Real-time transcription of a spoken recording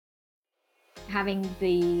having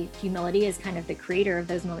the humility as kind of the creator of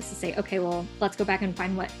those moments to say, okay, well, let's go back and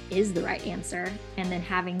find what is the right answer. And then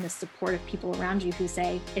having the support of people around you who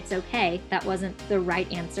say, it's okay, that wasn't the right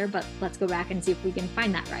answer, but let's go back and see if we can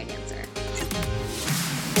find that right answer.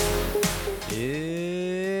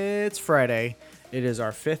 It's Friday. It is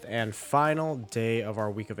our fifth and final day of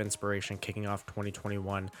our week of inspiration, kicking off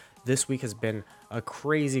 2021. This week has been a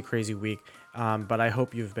crazy week, but I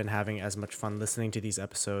hope you've been having as much fun listening to these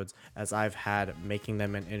episodes as I've had making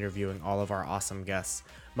them and interviewing all of our awesome guests.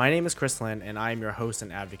 My name is Chris Lynn, and I am your host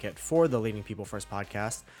and advocate for the Leading People First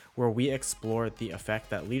podcast, where we explore the effect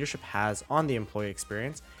that leadership has on the employee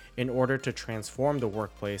experience in order to transform the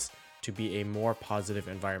workplace to be a more positive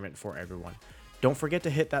environment for everyone. Don't forget to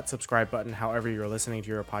hit that subscribe button however you're listening to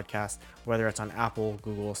your podcast, whether it's on Apple,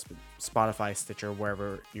 Google, Spotify, Stitcher,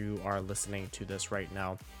 wherever you are listening to this right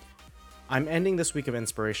now. I'm ending this week of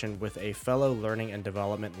inspiration with a fellow learning and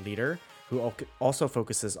development leader who also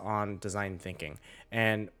focuses on design thinking.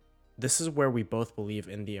 And this is where we both believe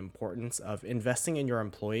in the importance of investing in your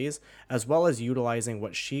employees, as well as utilizing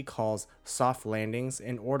what she calls soft landings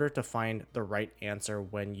in order to find the right answer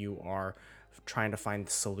when you are trying to find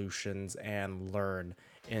solutions and learn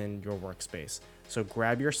in your workspace. So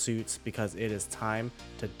grab your suits because it is time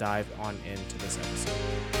to dive on into this episode.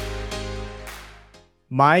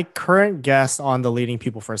 My current guest on the Leading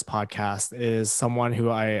People First podcast is someone who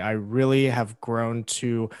I really have grown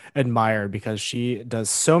to admire because she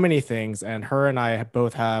does so many things, and her and I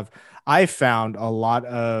both have, I found a lot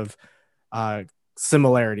of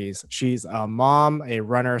similarities. She's a mom, a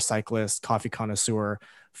runner, cyclist, coffee connoisseur,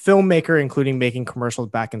 filmmaker, including making commercials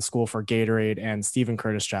back in school for Gatorade and Stephen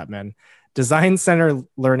Curtis Chapman, design center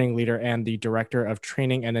learning leader, and the director of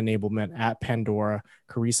training and enablement at Pandora,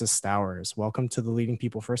 Carissa Stowers. Welcome to the Leading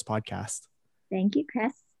People First podcast. Thank you,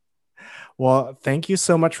 Chris. Well, thank you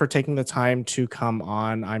so much for taking the time to come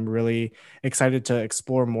on. I'm really excited to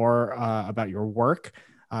explore more about your work,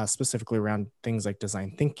 specifically around things like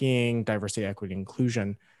design thinking, diversity, equity,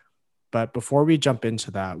 inclusion. But before we jump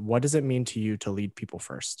into that, what does it mean to you to lead people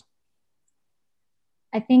first?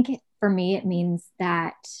 I think for me, it means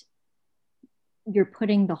that you're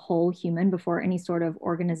putting the whole human before any sort of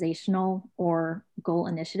organizational or goal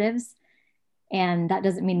initiatives. And that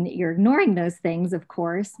doesn't mean that you're ignoring those things, of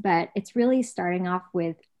course, but it's really starting off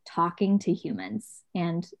with talking to humans.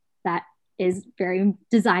 And that is very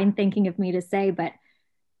design thinking of me to say, but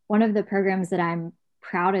one of the programs that I'm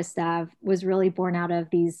proudest of was really born out of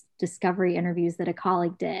these discovery interviews that a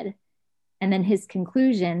colleague did. And then his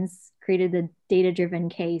conclusions created the data-driven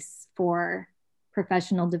case for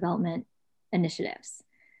professional development initiatives.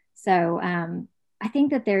 So I think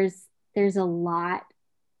that there's a lot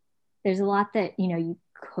that, you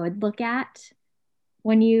could look at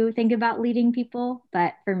when you think about leading people.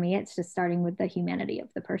 But for me, it's just starting with the humanity of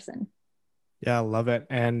the person. Yeah, I love it.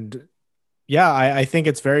 And yeah, I think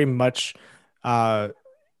it's very much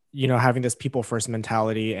having this people first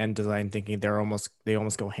mentality and design thinking, they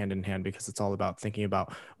almost go hand in hand, because it's all about thinking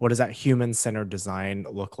about what does that human-centered design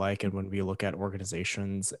look like. And when we look at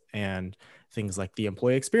organizations and things like the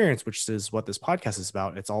employee experience, which is what this podcast is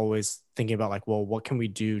about, it's always thinking about like, well, what can we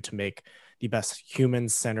do to make the best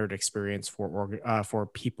human-centered experience for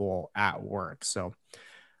people at work? So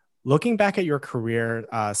looking back at your career,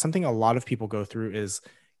 something a lot of people go through is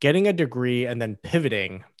getting a degree and then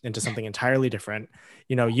pivoting into something entirely different.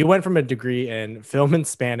 You went from a degree in film and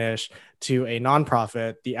Spanish to a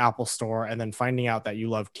nonprofit, the Apple Store, and then finding out that you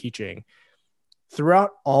love teaching.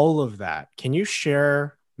 Throughout all of that, can you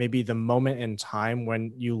share maybe the moment in time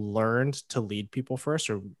when you learned to lead people first,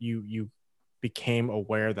 or you became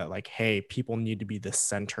aware that like, hey, people need to be the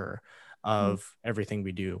center of everything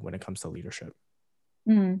we do when it comes to leadership?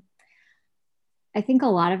 I think a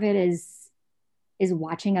lot of it is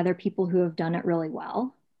watching other people who have done it really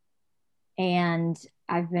well. And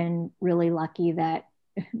I've been really lucky that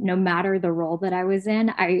no matter the role that I was in,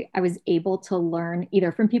 I was able to learn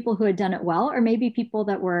either from people who had done it well, or maybe people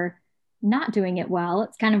that were not doing it well.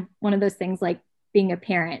 It's kind of one of those things like being a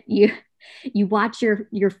parent. You watch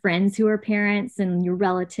your friends who are parents and your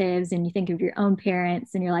relatives, and you think of your own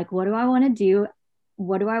parents, and you're like, what do I want to do?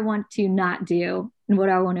 What do I want to not do? And what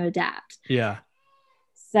do I want to adapt? Yeah.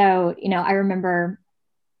 So, I remember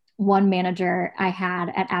one manager I had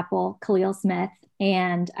at Apple, Khalil Smith,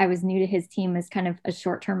 and I was new to his team as kind of a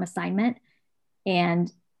short-term assignment. And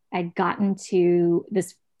I'd gotten to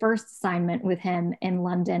this first assignment with him in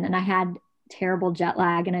London, and I had terrible jet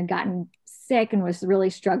lag and had gotten sick and was really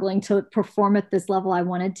struggling to perform at this level I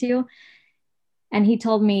wanted to. And he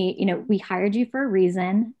told me, we hired you for a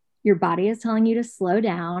reason. Your body is telling you to slow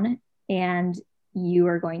down, and you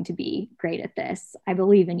are going to be great at this. I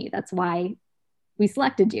believe in you. That's why we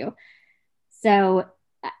selected you. So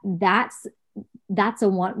that's a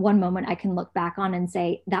one moment I can look back on and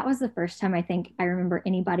say, that was the first time I think I remember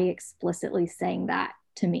anybody explicitly saying that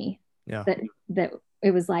to me. Yeah. That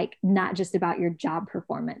it was like not just about your job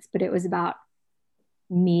performance, but it was about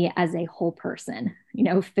me as a whole person,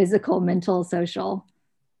 physical, mental, social.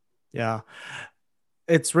 Yeah.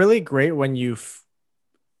 It's really great when you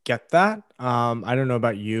get that. I don't know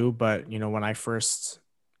about you, but when I first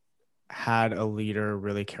had a leader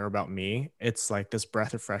really care about me, it's like this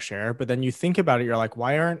breath of fresh air. But then you think about it, you're like,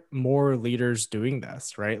 why aren't more leaders doing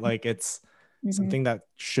this? Right? Like it's something that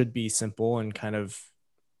should be simple and kind of,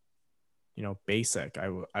 basic,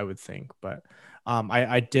 I would think. But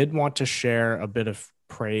I did want to share a bit of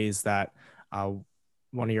praise that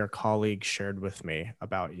one of your colleagues shared with me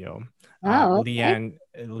about you. Okay.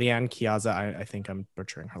 Leanne Chiazza, I think I'm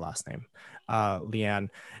butchering her last name. Leanne,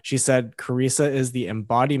 she said, Carissa is the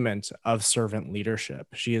embodiment of servant leadership.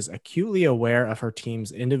 She is acutely aware of her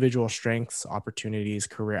team's individual strengths, opportunities,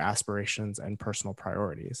 career aspirations, and personal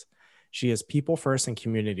priorities. She is people first and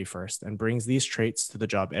community first and brings these traits to the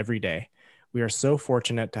job every day. We are so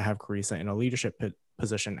fortunate to have Carissa in a leadership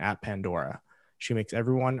position at Pandora. She makes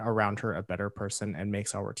everyone around her a better person and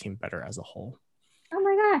makes our team better as a whole. Oh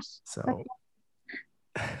my gosh.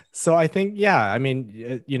 So I think, yeah, I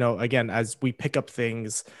mean, again, as we pick up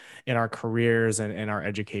things in our careers and in our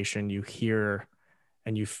education, you hear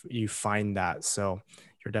and you find that. So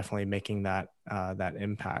you're definitely making that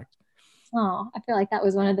impact. Oh, I feel like that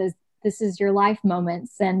was one of those, this is your life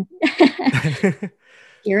moments, and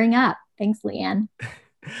gearing up. Thanks, Leanne.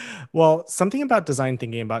 Well, something about design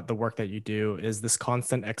thinking, about the work that you do, is this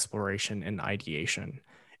constant exploration and ideation.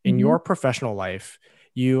 In your professional life,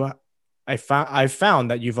 I've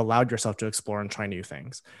found that you've allowed yourself to explore and try new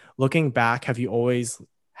things. Looking back, have you always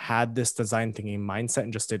had this design thinking mindset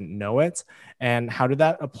and just didn't know it? And how did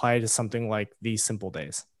that apply to something like These Simple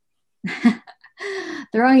Days?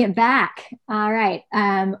 Throwing it back. All right.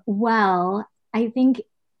 Well, I think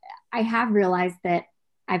I have realized that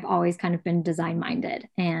I've always kind of been design minded.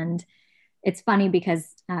 And it's funny because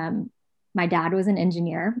my dad was an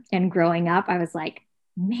engineer, and growing up, I was like,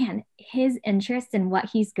 man, his interests and what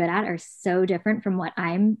he's good at are so different from what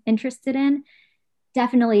I'm interested in.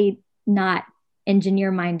 Definitely not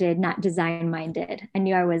engineer minded, not design minded. I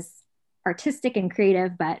knew I was artistic and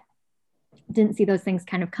creative, but didn't see those things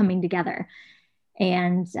kind of coming together.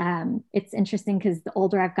 And it's interesting because the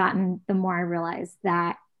older I've gotten, the more I realize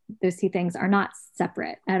that those two things are not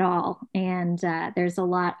separate at all. And there's a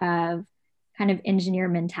lot of kind of engineer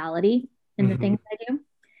mentality in the things I do.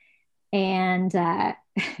 And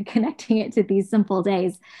connecting it to These Simple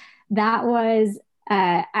Days, that was,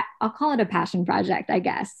 I'll call it a passion project, I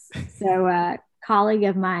guess. So a colleague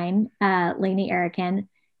of mine, Lainey Erican,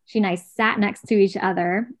 she and I sat next to each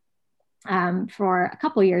other for a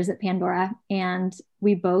couple years at Pandora, and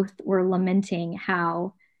we both were lamenting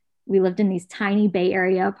how we lived in these tiny Bay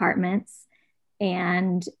Area apartments,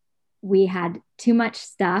 and we had too much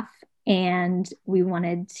stuff, and we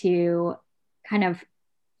wanted to kind of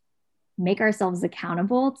make ourselves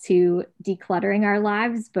accountable to decluttering our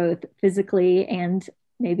lives, both physically and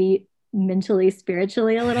maybe mentally,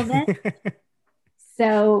 spiritually a little bit.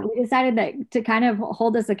 So we decided that to kind of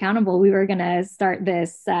hold us accountable, we were going to start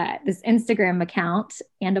this Instagram account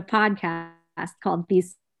and a podcast called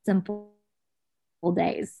These Simple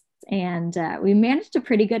Days. And we managed a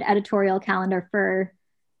pretty good editorial calendar for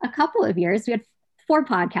a couple of years. We had 4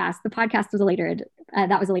 podcasts. The podcast was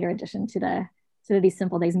that was a later addition to the These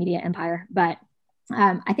Simple Days media empire. But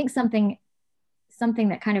I think something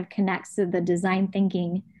that kind of connects to the design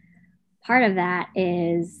thinking part of that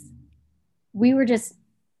is we were just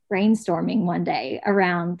brainstorming one day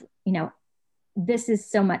around, this is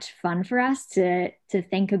so much fun for us to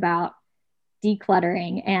think about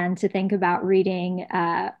decluttering and to think about reading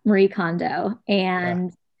Marie Kondo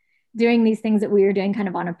and doing these things that we were doing kind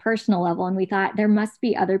of on a personal level. And we thought there must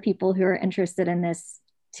be other people who are interested in this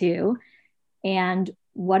too. And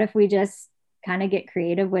what if we just kind of get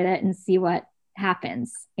creative with it and see what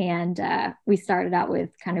happens? And we started out with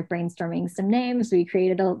kind of brainstorming some names. We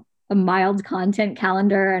created a mild content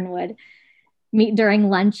calendar and would meet during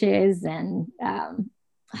lunches. And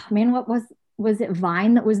what was it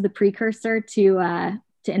Vine that was the precursor to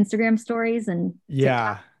Instagram stories and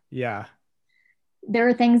TikTok? Yeah. There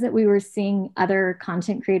were things that we were seeing other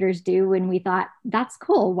content creators do, and we thought, that's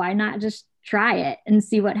cool. Why not just try it and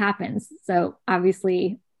see what happens? So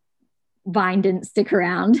obviously Vine didn't stick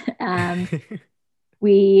around.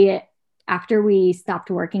 after we stopped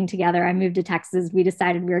working together, I moved to Texas. We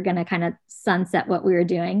decided we were going to kind of sunset what we were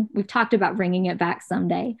doing. We've talked about bringing it back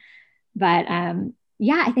someday. But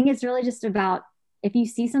yeah, I think it's really just about if you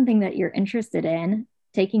see something that you're interested in,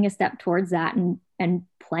 taking a step towards that and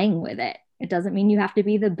playing with it. It doesn't mean you have to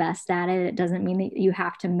be the best at it. It doesn't mean that you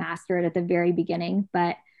have to master it at the very beginning,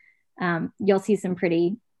 but you'll see some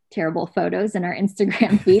pretty terrible photos in our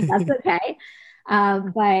Instagram feed. That's okay.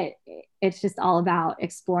 But it's just all about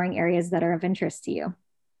exploring areas that are of interest to you.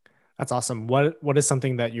 That's awesome. What is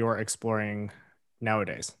something that you're exploring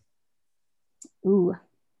nowadays? Ooh,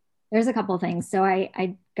 there's a couple of things. So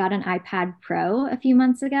I got an iPad Pro a few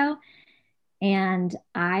months ago, and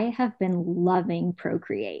I have been loving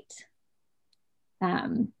Procreate.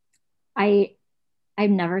 Um, I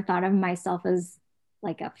I've never thought of myself as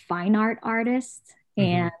like a fine art artist,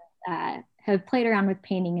 Mm-hmm. and have played around with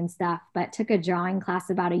painting and stuff, but took a drawing class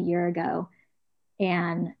about a year ago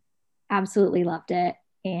and absolutely loved it,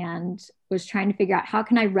 and was trying to figure out how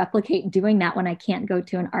can I replicate doing that when I can't go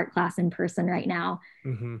to an art class in person right now,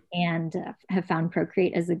 Mm-hmm. and have found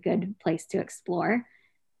Procreate as a good place to explore.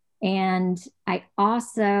 And I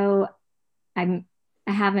also I'm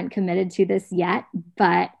I haven't committed to this yet,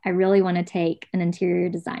 but I really want to take an interior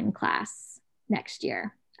design class next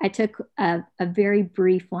year. I took a very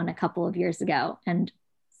brief one a couple of years ago and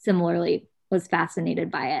similarly was fascinated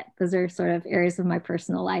by it. Those are sort of areas of my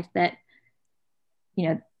personal life that,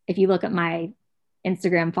 if you look at my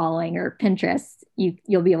Instagram following or Pinterest,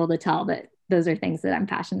 you'll be able to tell that those are things that I'm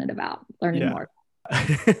passionate about learning Yeah. more.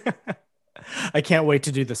 I can't wait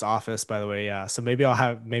to do this office, by the way. Yeah. So maybe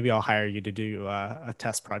I'll hire you to do a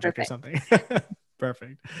test project or Perfect. something.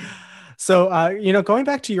 Perfect. So, going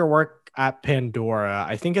back to your work at Pandora,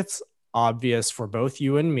 I think it's obvious for both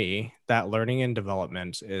you and me that learning and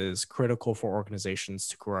development is critical for organizations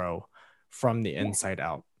to grow from the Yeah, inside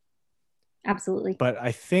out. absolutely. But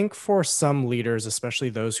I think for some leaders, especially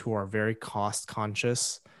those who are very cost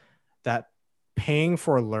conscious, that paying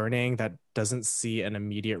for learning that doesn't see an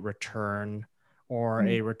immediate return or Mhm.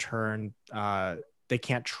 a return, they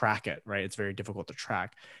can't track it, right? It's very difficult to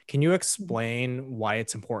track. Can you explain why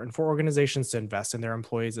it's important for organizations to invest in their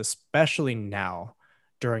employees, especially now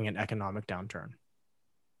during an economic downturn?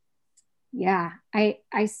 Yeah,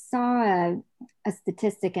 I saw a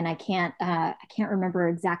statistic, and I can't remember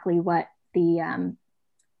exactly what the I'm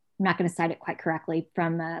not going to cite it quite correctly,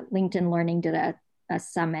 from LinkedIn Learning did a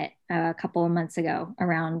summit a couple of months ago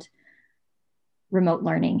around remote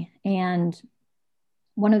learning, and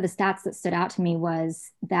one of the stats that stood out to me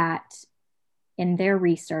was that in their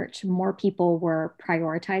research, more people were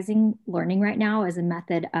prioritizing learning right now as a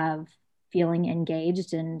method of feeling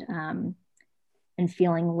engaged and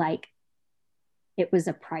feeling like it was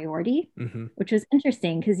a priority, Mm-hmm. which was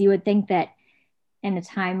interesting because you would think that in a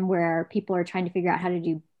time where people are trying to figure out how to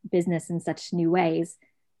do business in such new ways,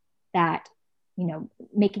 that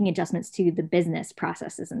making adjustments to the business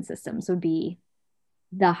processes and systems would be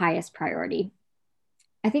the highest priority.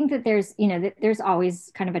 I think that there's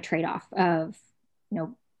always kind of a trade-off of, you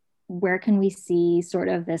know where can we see sort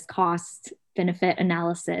of this cost benefit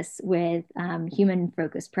analysis with human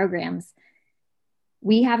focused programs.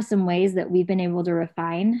 We have some ways that we've been able to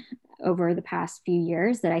refine over the past few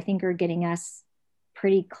years that I think are getting us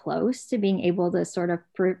pretty close to being able to sort of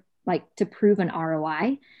to prove an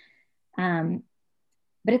ROI. Um,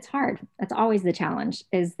 but it's hard. That's always the challenge,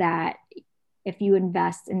 is that if you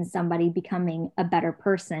invest in somebody becoming a better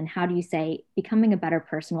person, how do you say becoming a better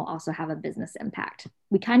person will also have a business impact?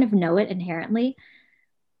 We kind of know it inherently,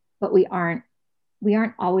 but we aren't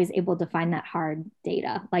always able to find that hard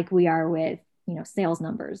data like we are with, sales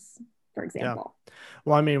numbers, for Yeah. example.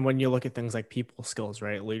 Well, I mean, when you look at things like people skills,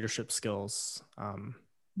 right? Leadership skills,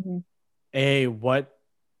 Mhm. a what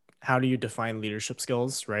how do you define leadership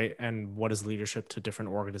skills, right? And what is leadership to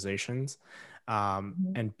different organizations?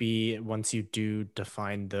 Mhm. And B, once you do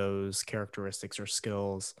define those characteristics or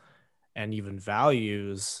skills and even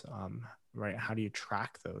values, right? How do you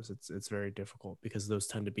track those? It's very difficult because those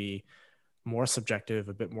tend to be more subjective,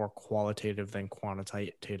 a bit more qualitative than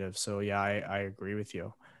quantitative. So yeah, I agree with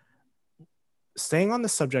you. Staying on the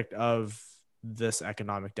subject of this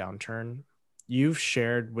economic downturn, you've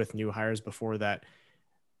shared with new hires before that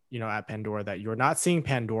at Pandora that you're not seeing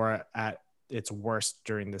Pandora at its worst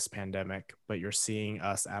during this pandemic, but you're seeing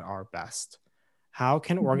us at our best. How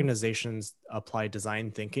can Mhm. organizations apply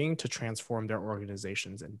design thinking to transform their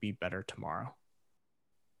organizations and be better tomorrow?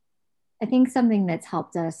 I think something that's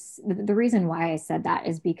helped us, the reason why I said that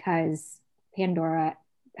is because Pandora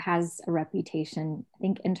has a reputation, I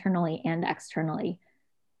think internally and externally,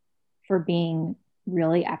 for being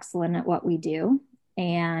really excellent at what we do.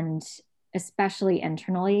 And especially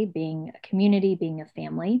internally, being a community, being a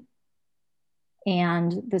family,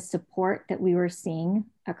 and the support that we were seeing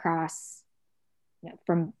across,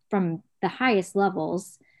 from the highest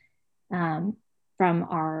levels, um, from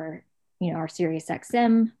our our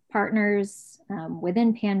SiriusXM partners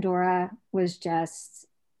within Pandora was just,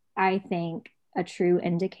 I think, a true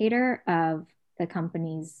indicator of the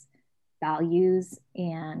company's values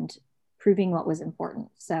and proving what was important.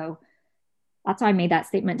 So that's why I made that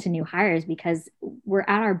statement to new hires, because we're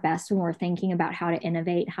at our best when we're thinking about how to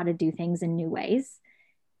innovate, how to do things in new ways.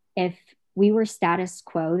 If we were status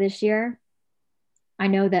quo this year, I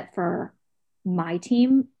know that for my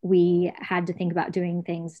team, we had to think about doing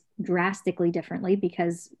things drastically differently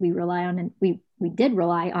because we did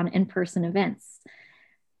rely on in-person events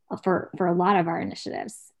for a lot of our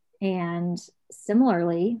initiatives. And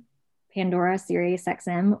similarly, Pandora,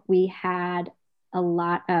 SiriusXM, we had a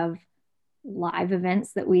lot of live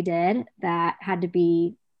events that we did that had to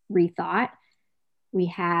be rethought. We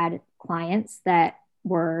had clients that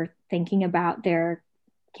were thinking about their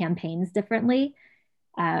campaigns differently.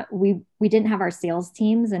 We didn't have our sales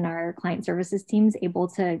teams and our client services teams able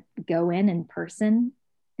to go in person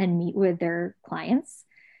and meet with their clients.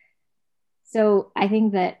 So I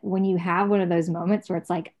think that when you have one of those moments where it's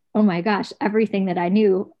like, oh my gosh, everything that I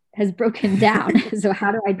knew has broken down. So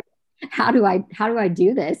how do I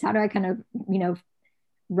do this? How do I kind of,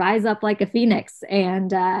 rise up like a phoenix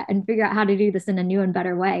and figure out how to do this in a new and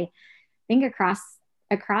better way? I think across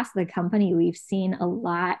the company, we've seen a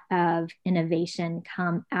lot of innovation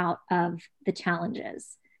come out of the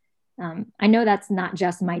challenges. I know that's not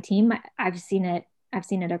just my team. I've seen it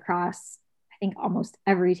across, I think, almost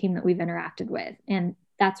every team that we've interacted with. And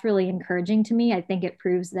that's really encouraging to me. I think it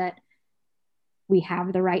proves that we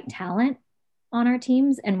have the right talent on our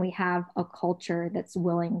teams and we have a culture that's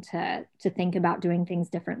willing to think about doing things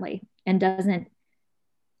differently and doesn't,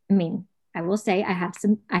 I mean, I will say I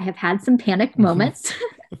have had some panic moments,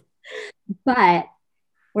 but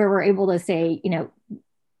where we're able to say,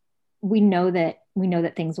 we know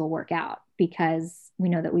that things will work out because we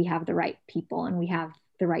know that we have the right people and we have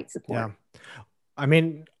the right support. Yeah. I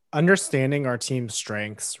mean, understanding our team's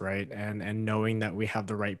strengths, right? And knowing that we have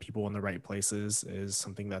the right people in the right places is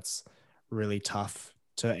something that's really tough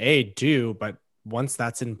to do, but once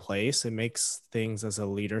that's in place, it makes things as a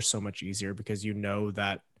leader so much easier because you know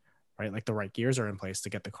that, right, like the right gears are in place to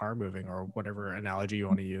get the car moving or whatever analogy you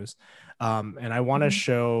want to use. And I want to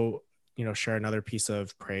share another piece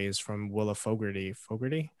of praise from Willa Fogarty.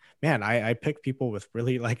 Man, I pick people with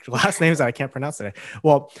really like last names that I can't pronounce today.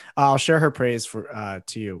 Well, I'll share her praise to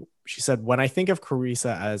you. She said, "When I think of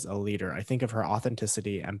Carissa as a leader, I think of her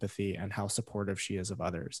authenticity, empathy, and how supportive she is of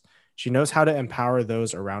others. She knows how to empower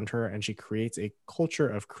those around her, and she creates a culture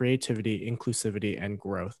of creativity, inclusivity, and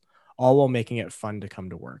growth, all while making it fun to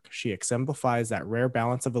come to work. She exemplifies that rare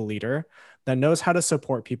balance of a leader that knows how to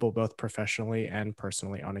support people both professionally and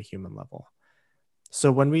personally on a human level."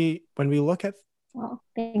 So when we look at Well,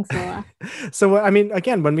 thanks, Willa. So, I mean,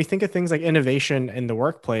 again, when we think of things like innovation in the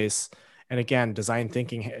workplace, and again, design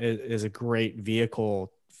thinking is a great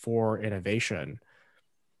vehicle for innovation.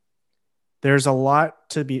 There's a lot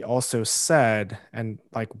to be also said, and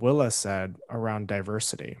like Willa said, around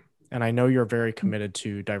diversity. And I know you're very committed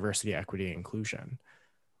to diversity, equity, and inclusion.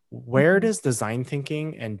 Where does design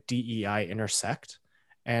thinking and DEI intersect?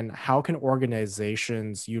 And how can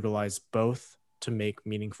organizations utilize both to make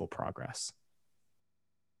meaningful progress?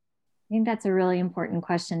 I think that's a really important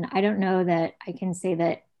question. I don't know that I can say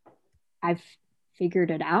that I've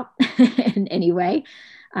figured it out in any way.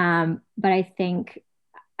 But I think,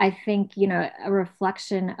 a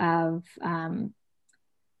reflection of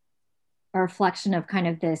kind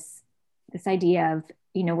of this idea of,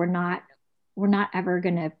 we're not ever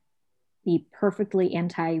going to be perfectly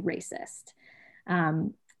anti-racist.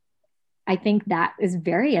 I think that is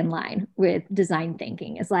very in line with design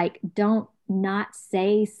thinking. It's like, don't not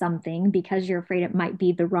say something because you're afraid it might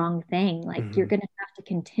be the wrong thing. Like, you're going to have to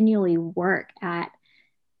continually work at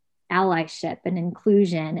allyship and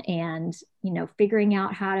inclusion and, figuring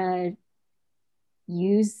out how to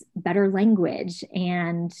use better language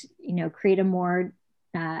and, create a more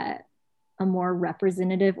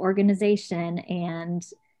representative organization and,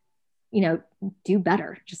 do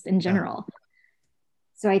better just in general. Yeah.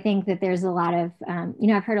 So I think that there's a lot of,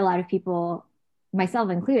 I've heard a lot of people,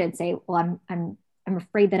 myself included, say, well, I'm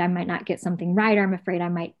afraid that I might not get something right, or I'm afraid I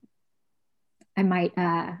might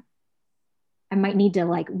need to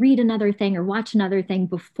like read another thing or watch another thing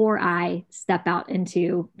before I step out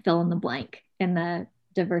into fill in the blank in the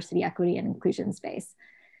diversity, equity, and inclusion space.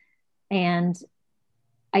 And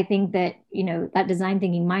I think that, that design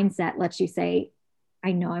thinking mindset lets you say,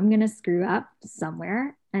 I know I'm going to screw up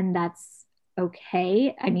somewhere, and that's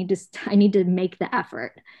okay. I need to make the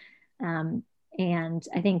effort. Um, and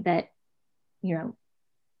I think that, you know,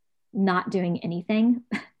 not doing anything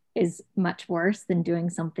is much worse than doing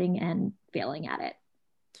something and failing at it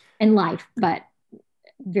in life, but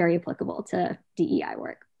very applicable to DEI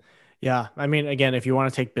work. Yeah. I mean, again, if you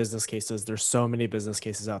want to take business cases, there's so many business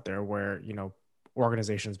cases out there where,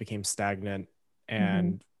 organizations became stagnant Mm-hmm.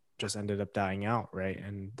 and just ended up dying out, right?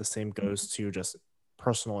 And the same goes to just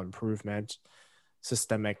personal improvement,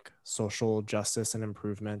 systemic social justice and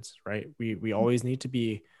improvement, right? We always need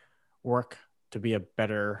to work to be a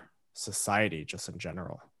better society just in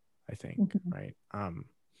general, I think, Mm-hmm. right?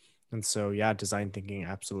 And so yeah, design thinking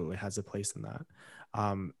absolutely has a place in that.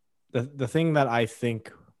 The thing that I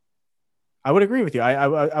think I would agree with you.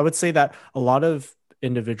 I would say that a lot of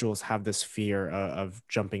individuals have this fear of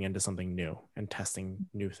jumping into something new and testing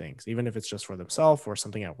new things, even if it's just for themselves or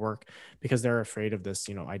something at work, because they're afraid of this,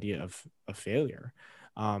 idea of failure.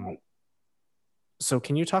 Um, Right. so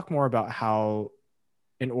can you talk more about how,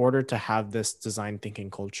 in order to have this design thinking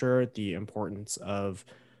culture, the importance of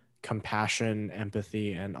compassion,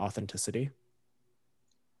 empathy, and authenticity?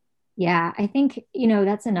 Yeah, I think,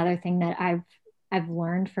 that's another thing that I've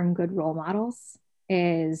learned from good role models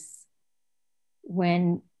is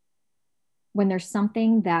when there's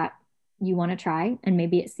something that you want to try and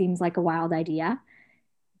maybe it seems like a wild idea,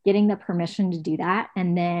 getting the permission to do that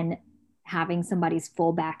and then having somebody's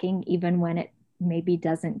full backing even when it maybe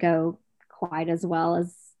doesn't go quite as well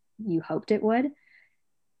as you hoped it would.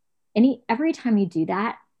 Every time you do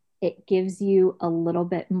that, it gives you a little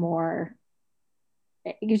bit more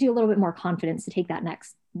it gives you a little bit more confidence to take that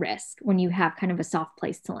next risk when you have kind of a soft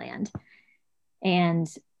place to land.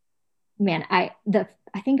 And man, I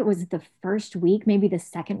think it was the first week, maybe the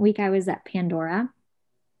second week I was at Pandora.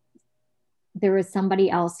 There was somebody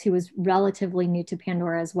else who was relatively new to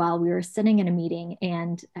Pandora as well. We were sitting in a meeting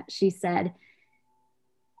and she said,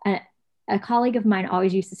 a, a colleague of mine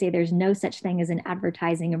always used to say, there's no such thing as an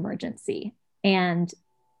advertising emergency. And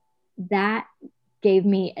that gave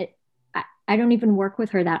me, I don't even work with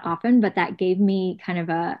her that often, but that gave me kind of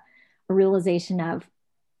a realization of,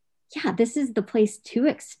 yeah, this is the place to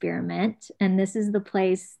experiment. And this is the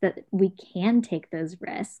place that we can take those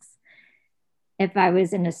risks. If I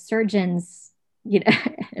was in a surgeon's,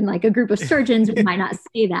 in like a group of surgeons, we might not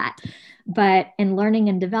say that. But in learning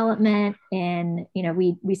and development, and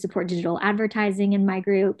we support digital advertising in my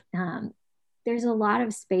group. There's a lot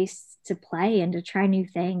of space to play and to try new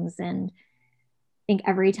things. And I think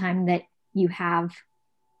every time that you have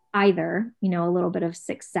either, a little bit of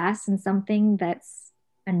success in something that's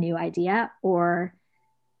a new idea, or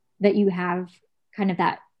that you have kind of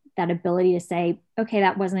that ability to say, okay,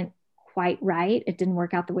 that wasn't quite right. It didn't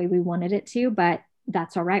work out the way we wanted it to, but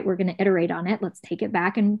that's all right. We're going to iterate on it. Let's take it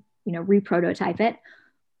back and, reprototype it.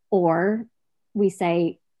 Or we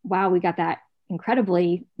say, wow, we got that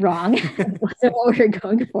incredibly wrong. It wasn't what we were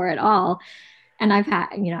going for at all. And I've had,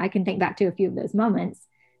 I can think back to a few of those moments.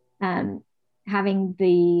 Having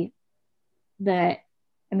the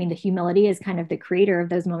the humility is kind of the creator of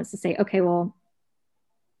those moments to say, okay, well,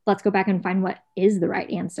 let's go back and find what is the right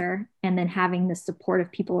answer. And then having the support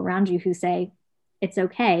of people around you who say, it's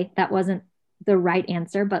okay, that wasn't the right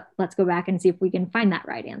answer, but let's go back and see if we can find that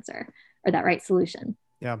right answer or that right solution.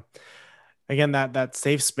 Yeah. Again, that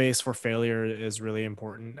safe space for failure is really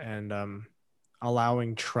important, and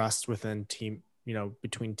allowing trust within team,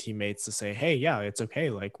 between teammates to say, hey, yeah, it's okay,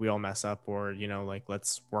 like we all mess up, or like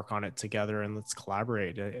let's work on it together and let's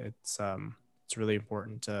collaborate. It's really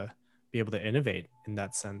important to be able to innovate in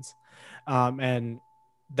that sense. And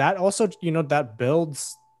that also, that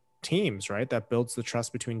builds teams, right? That builds the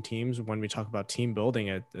trust between teams. When we talk about team building,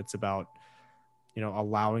 it's about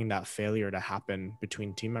allowing that failure to happen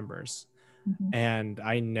between team members. Mm-hmm. And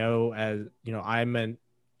I know, as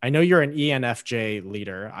I know you're an ENFJ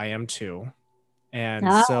leader. I am too. And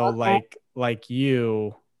Oh, so okay. like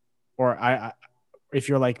you, or if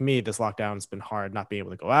you're like me, this lockdown's been hard, not being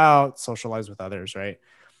able to go out, socialize with others, right?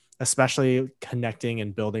 Especially connecting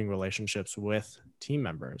and building relationships with team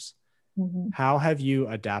members. Mm-hmm. How have you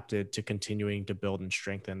adapted to continuing to build and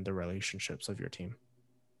strengthen the relationships of your team?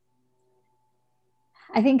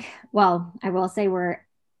 I think, well, I will say we're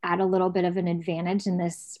at a little bit of an advantage in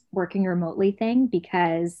this working remotely thing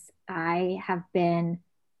because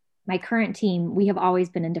my current team, we have always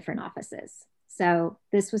been in different offices. So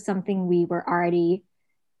this was something we were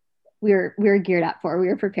geared up for. We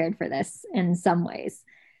were prepared for this in some ways.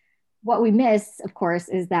 What we miss, of course,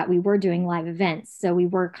 is that we were doing live events. So we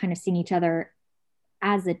were kind of seeing each other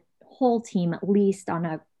as a whole team, at least on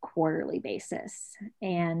a quarterly basis.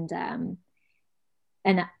 And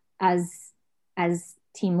as as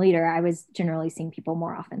team leader, I was generally seeing people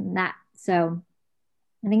more often than that. So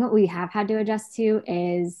I think what we have had to adjust to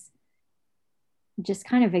is just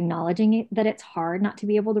kind of acknowledging that it's hard not to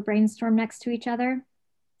be able to brainstorm next to each other.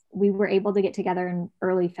 We were able to get together in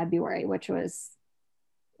early February, which was,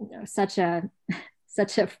 such a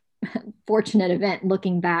such a fortunate event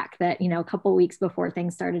looking back, that a couple weeks before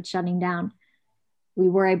things started shutting down, we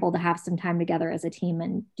were able to have some time together as a team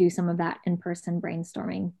and do some of that in-person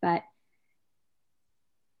brainstorming. But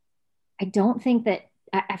I don't think that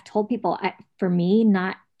I've told people, for me,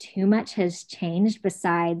 not too much has changed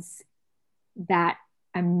besides that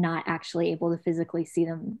I'm not actually able to physically see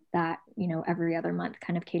them that, every other month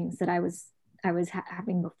kind of cadence that I was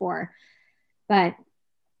having before. But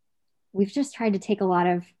we've just tried to take a lot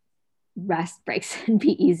of rest breaks and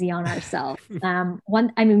be easy on ourselves.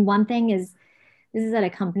 One thing is, this is at a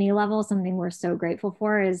company level, something we're so grateful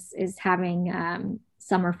for is having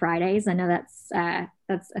summer Fridays. I know that's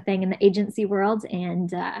a thing in the agency world,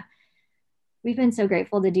 and we've been so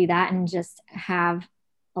grateful to do that and just have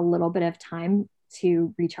a little bit of time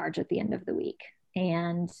to recharge at the end of the week.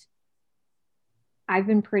 And I've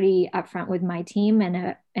been pretty upfront with my team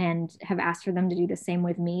and have asked for them to do the same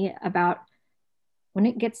with me about when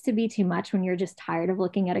it gets to be too much, when you're just tired of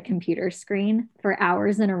looking at a computer screen for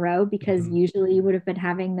hours in a row, because usually you would have been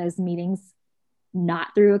having those meetings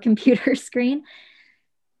not through a computer screen.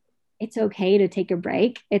 It's okay to take a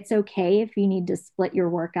break. It's okay if you need to split your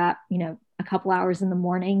work up, a couple hours in the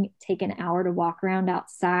morning, take an hour to walk around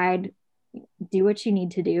outside, do what you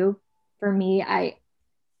need to do. For me, I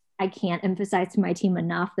can't emphasize to my team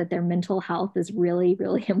enough that their mental health is really,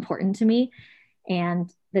 really important to me.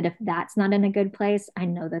 And that if that's not in a good place, I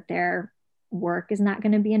know that their work is not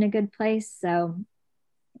going to be in a good place. So,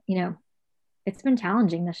 it's been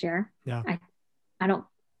challenging this year. Yeah. I don't,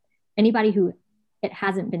 anybody who it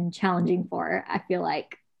hasn't been challenging for, I feel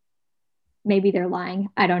like maybe they're lying.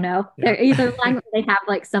 I don't know. Yeah. They're either lying or they have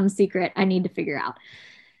like some secret I need to figure out.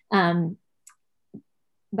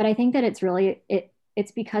 But I think that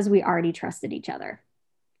it's because we already trusted each other.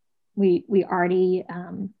 We already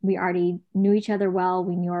knew each other well.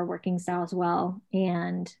 We knew our working styles well,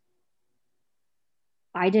 and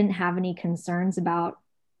I didn't have any concerns about,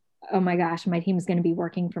 oh my gosh, my team is going to be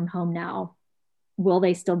working from home now. Will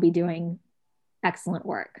they still be doing excellent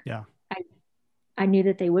work? Yeah, I knew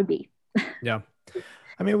that they would be. Yeah,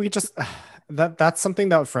 I mean, we just that's something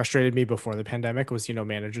that frustrated me before the pandemic was,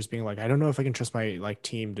 managers being like, I don't know if I can trust my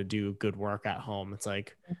team to do good work at home. It's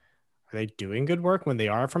like, are they doing good work when they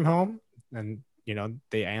are from home? And,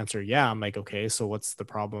 they answer, yeah. I'm like, okay, so what's the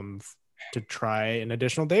problem to try an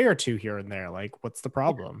additional day or two here and there? Like, what's the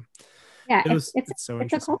problem? Yeah, it's so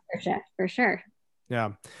interesting. It's a culture shift for sure.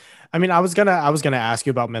 Yeah. I mean, I was gonna ask you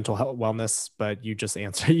about mental health wellness, but you just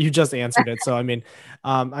answered it. So,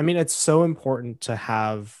 it's so important to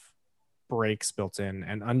have breaks built in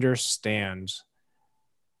and understand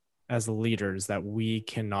as leaders that we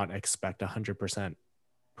cannot expect 100%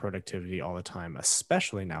 productivity all the time,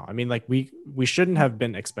 especially now. I mean, like we shouldn't have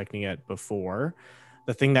been expecting it before.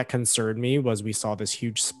 The thing that concerned me was we saw this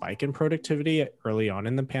huge spike in productivity early on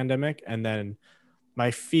in the pandemic, and then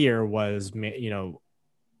my fear was,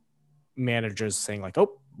 managers saying like,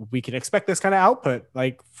 oh, we can expect this kind of output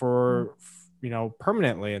like for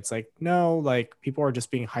permanently. It's like, no, like people are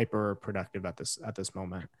just being hyper productive at this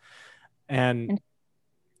moment. And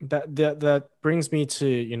that brings me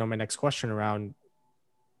to my next question around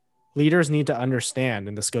leaders need to understand,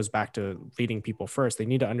 and this goes back to leading people first. They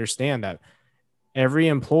need to understand that every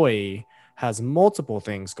employee has multiple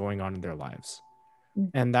things going on in their lives.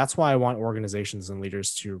 And that's why I want organizations and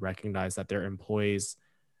leaders to recognize that their employees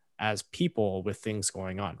as people with things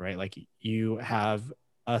going on, right? Like you have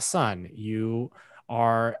a son, you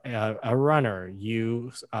are a runner,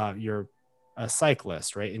 you're a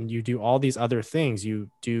cyclist, right? And you do all these other things. You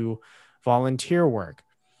do volunteer work.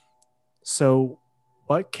 So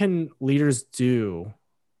what can leaders do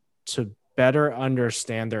to better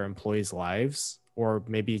understand their employees' lives, or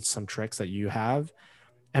maybe some tricks that you have,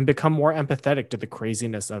 and become more empathetic to the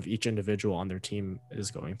craziness of each individual on their team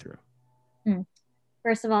is going through?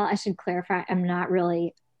 First of all, I should clarify, I'm not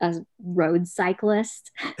really a road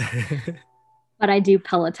cyclist, but I do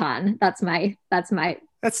Peloton. That's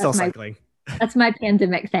still cycling. That's my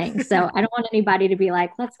pandemic thing. So I don't want anybody to be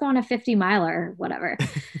like, let's go on a 50 miler or whatever.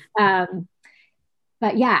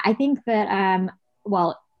 But yeah, I think that, I'm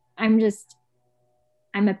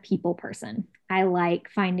a people person. I like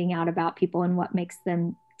finding out about people and what makes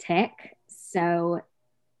them tick. So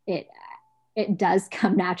it does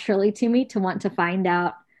come naturally to me to want to find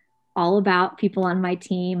out all about people on my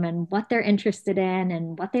team and what they're interested in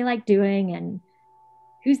and what they like doing and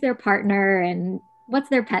who's their partner and what's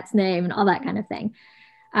their pet's name and all that kind of thing.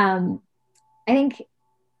 I think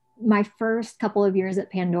my first couple of years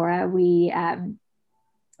at Pandora, we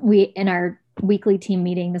in our weekly team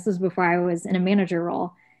meeting, this was before I was in a manager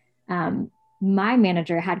role. My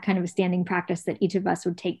manager had kind of a standing practice that each of us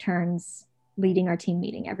would take turns leading our team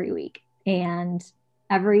meeting every week. And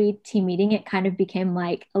every team meeting, it kind of became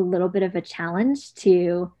like a little bit of a challenge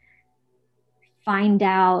to find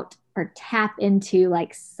out or tap into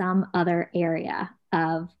like some other area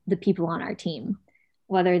of the people on our team,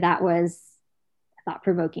 whether that was a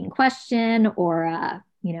thought-provoking question or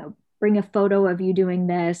bring a photo of you doing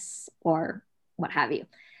this or what have you.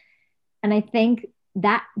 And I think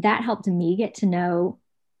that helped me get to know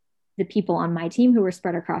the people on my team who were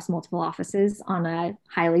spread across multiple offices on a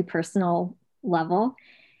highly personal level.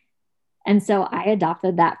 And so I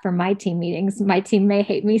adopted that for my team meetings. My team may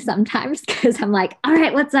hate me sometimes because I'm like, all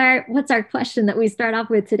right, what's our question that we start off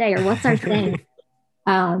with today? Or what's our thing?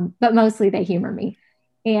 But mostly they humor me.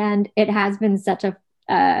 And it has been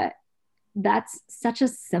that's such a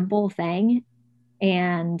simple thing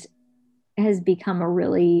and has become a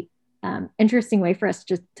really interesting way for us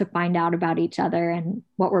just to find out about each other and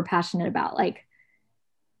what we're passionate about. Like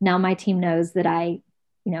now my team knows that I,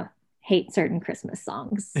 hate certain Christmas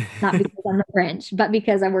songs, not because I'm a Grinch, but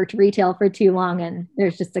because I worked retail for too long and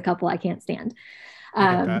there's just a couple I can't stand.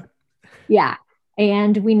 Yeah.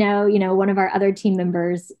 And we know, one of our other team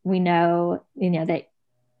members, we know, that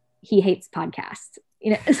he hates podcasts.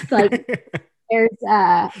 It's like there's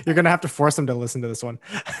you're gonna have to force him to listen to this one.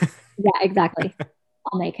 Yeah, exactly.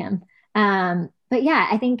 I'll make him. But yeah,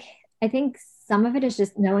 I think some of it is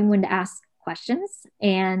just knowing when to ask questions.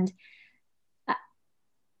 And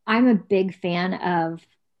I'm a big fan of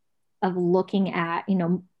looking at,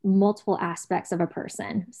 multiple aspects of a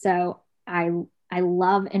person. So I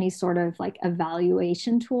love any sort of like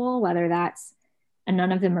evaluation tool, whether that's, and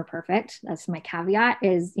none of them are perfect. That's my caveat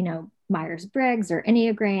is, Myers-Briggs or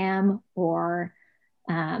Enneagram or,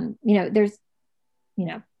 there's,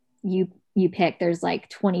 you pick, there's like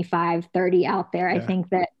 25, 30 out there, I think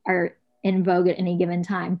that are in vogue at any given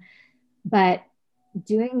time. But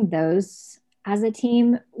doing those as a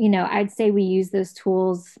team, I'd say we use those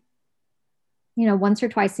tools, once or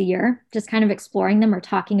twice a year, just kind of exploring them or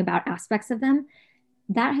talking about aspects of them.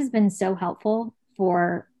 That has been so helpful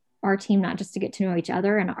for our team, not just to get to know each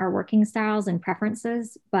other and our working styles and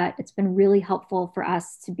preferences, but it's been really helpful for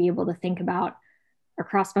us to be able to think about our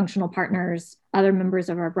cross-functional partners, other members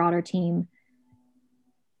of our broader team.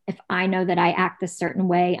 If I know that I act a certain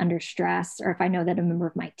way under stress, or if I know that a member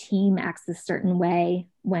of my team acts a certain way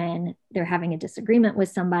when they're having a disagreement with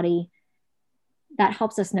somebody, that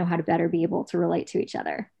helps us know how to better be able to relate to each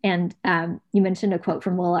other. And you mentioned a quote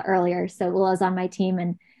from Willa earlier. So Willa's on my team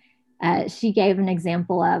and she gave an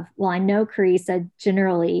example of, well, I know Carissa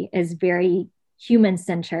generally is very human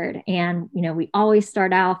centered. And, we always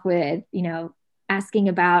start off with, asking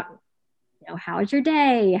about, how was your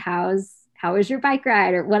day? How was your bike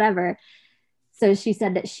ride or whatever. So she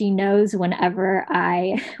said that she knows whenever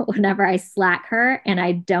I slack her and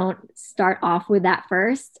I don't start off with that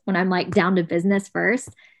first, when I'm like down to business first,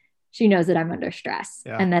 she knows that I'm under stress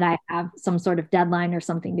and that I have some sort of deadline or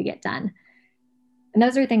something to get done. And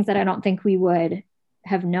those are things that I don't think we would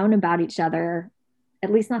have known about each other,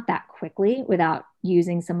 at least not that quickly, without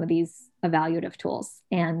using some of these evaluative tools.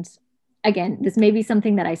 And again, this may be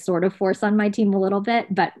something that I sort of force on my team a little bit,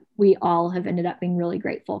 but we all have ended up being really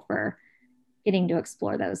grateful for getting to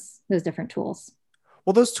explore those different tools.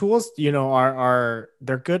 Well, those tools, are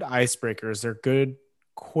they're good icebreakers. They're good,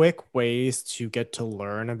 quick ways to get to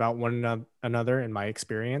learn about one another, in my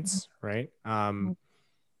experience, right?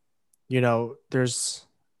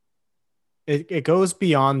 It goes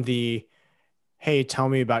beyond the, hey, tell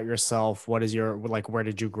me about yourself. What is your, like, where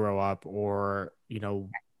did you grow up? Or,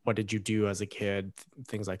 what did you do as a kid?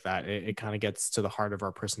 Things like that. It kind of gets to the heart of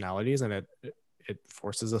our personalities, and it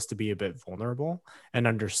forces us to be a bit vulnerable and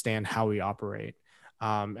understand how we operate.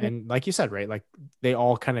 And like you said, right, like they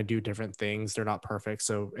all kind of do different things. They're not perfect.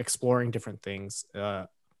 So exploring different things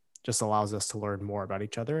just allows us to learn more about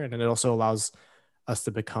each other. And it also allows us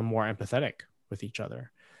to become more empathetic with each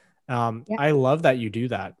other. I love that you do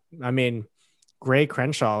that. I mean, Gray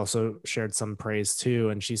Crenshaw also shared some praise too.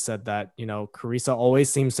 And she said that, Carissa always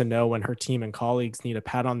seems to know when her team and colleagues need a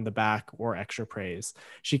pat on the back or extra praise.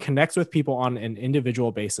 She connects with people on an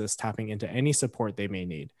individual basis, tapping into any support they may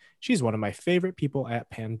need. She's one of my favorite people at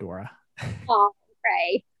Pandora. Oh,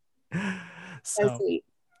 Gray. So sweet.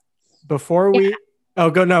 Before we, go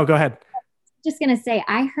ahead. Just going to say,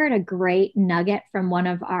 I heard a great nugget from one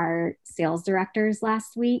of our sales directors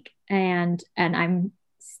last week, and I'm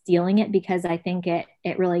stealing it because I think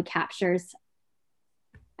it really captures,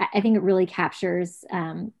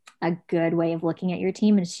 a good way of looking at your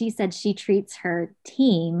team. And she said she treats her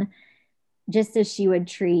team just as she would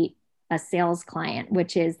treat a sales client,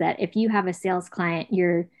 which is that if you have a sales client,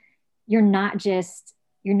 you're not just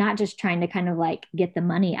trying to kind of like get the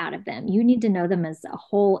money out of them. You need to know them as a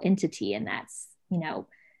whole entity, and that's,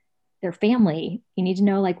 their family. You need to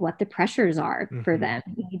know like what the pressures are for them.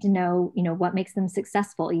 You need to know, what makes them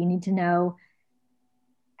successful. You need to know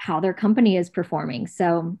how their company is performing.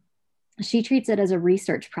 So she treats it as a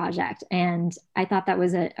research project. And I thought that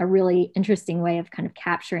was a really interesting way of kind of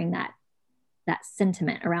capturing that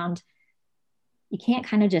sentiment around, you can't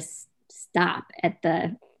kind of just stop at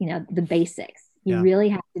the basics. You really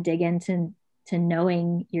have to dig into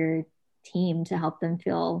knowing your team to help them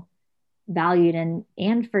feel valued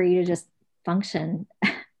and for you to just function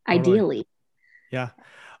ideally. Yeah.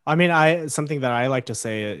 I mean, something that I like to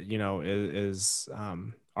say, is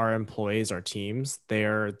our employees, our teams,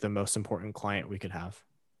 they're the most important client we could have.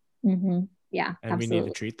 Mm-hmm. Yeah, and absolutely. we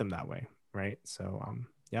need to treat them that way. Right. So,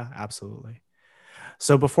 yeah, absolutely.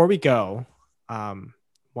 So before we go,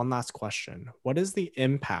 one last question. What is the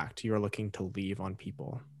impact you're looking to leave on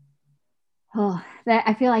people? Oh, that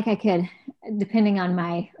I feel like I could, depending on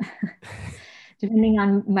my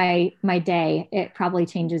day, it probably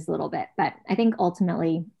changes a little bit. But I think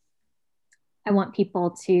ultimately, I want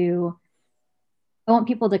people to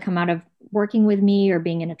come out of working with me or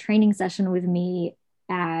being in a training session with me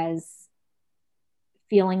as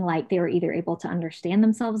feeling like they were either able to understand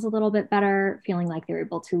themselves a little bit better, feeling like they were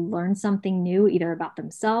able to learn something new, either about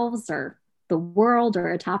themselves or the world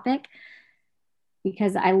or a topic.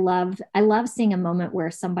 Because I love seeing a moment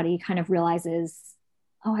where somebody kind of realizes,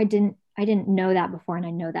 oh, I didn't know that before, and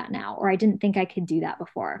I know that now. Or I didn't think I could do that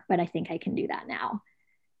before, but I think I can do that now.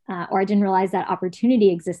 Or I didn't realize that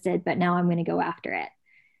opportunity existed, but now I'm going to go after it.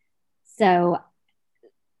 So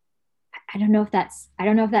I don't know if that's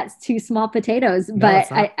too small potatoes,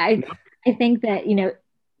 but I think that,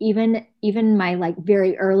 even my like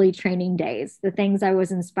very early training days, the things I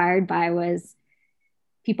was inspired by was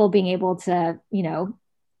people being able to,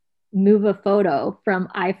 move a photo from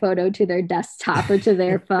iPhoto to their desktop or to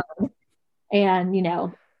their phone, and,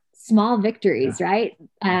 small victories, right?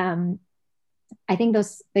 I think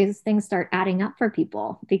those things start adding up for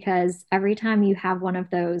people, because every time you have one of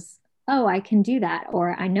those, oh, I can do that,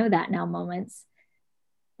 or I know that now moments,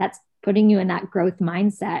 that's putting you in that growth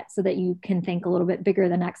mindset so that you can think a little bit bigger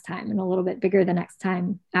the next time and a little bit bigger the next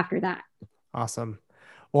time after that. Awesome.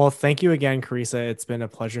 Well, thank you again, Carissa. It's been a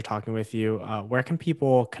pleasure talking with you. Where can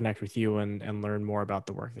people connect with you and learn more about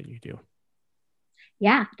the work that you do?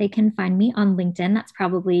 Yeah, they can find me on LinkedIn. That's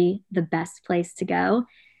probably the best place to go.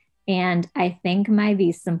 And I think my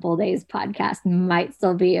These Simple Days podcast might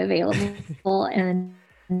still be available in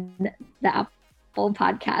the Apple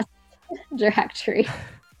podcast directory.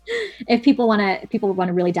 If people want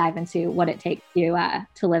to really dive into what it takes to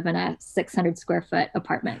live in a 600 square foot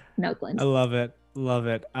apartment in Oakland. I love it. Love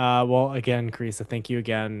it. Well, again, Carissa, thank you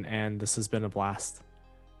again. And this has been a blast.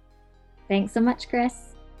 Thanks so much, Chris.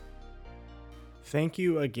 Thank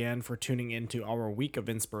you again for tuning into our week of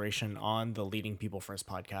inspiration on the Leading People First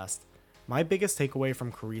podcast. My biggest takeaway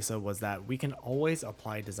from Carissa was that we can always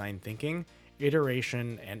apply design thinking,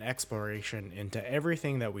 iteration, and exploration into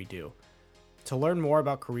everything that we do. To learn more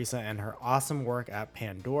about Carissa and her awesome work at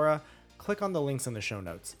Pandora, click on the links in the show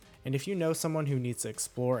notes. And if you know someone who needs to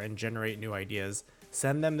explore and generate new ideas,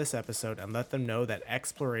 send them this episode and let them know that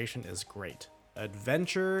exploration is great.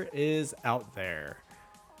 Adventure is out there.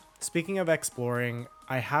 Speaking of exploring,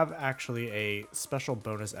 I have actually a special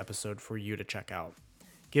bonus episode for you to check out.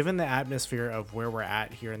 Given the atmosphere of where we're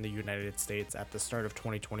at here in the United States at the start of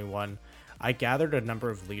 2021, I gathered a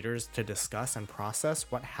number of leaders to discuss and process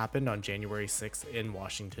what happened on January 6th in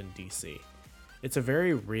Washington, D.C. It's a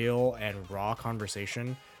very real and raw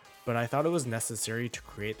conversation, but I thought it was necessary to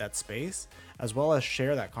create that space, as well as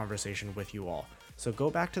share that conversation with you all. So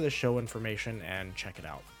go back to the show information and check it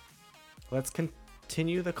out. Let's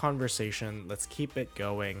continue the conversation. Let's keep it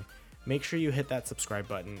going. Make sure you hit that subscribe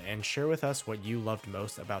button and share with us what you loved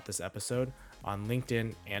most about this episode on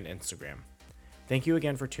LinkedIn and Instagram. Thank you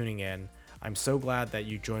again for tuning in. I'm so glad that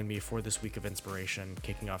you joined me for this week of inspiration,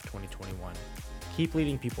 kicking off 2021. Keep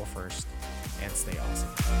leading people first and stay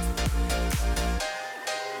awesome.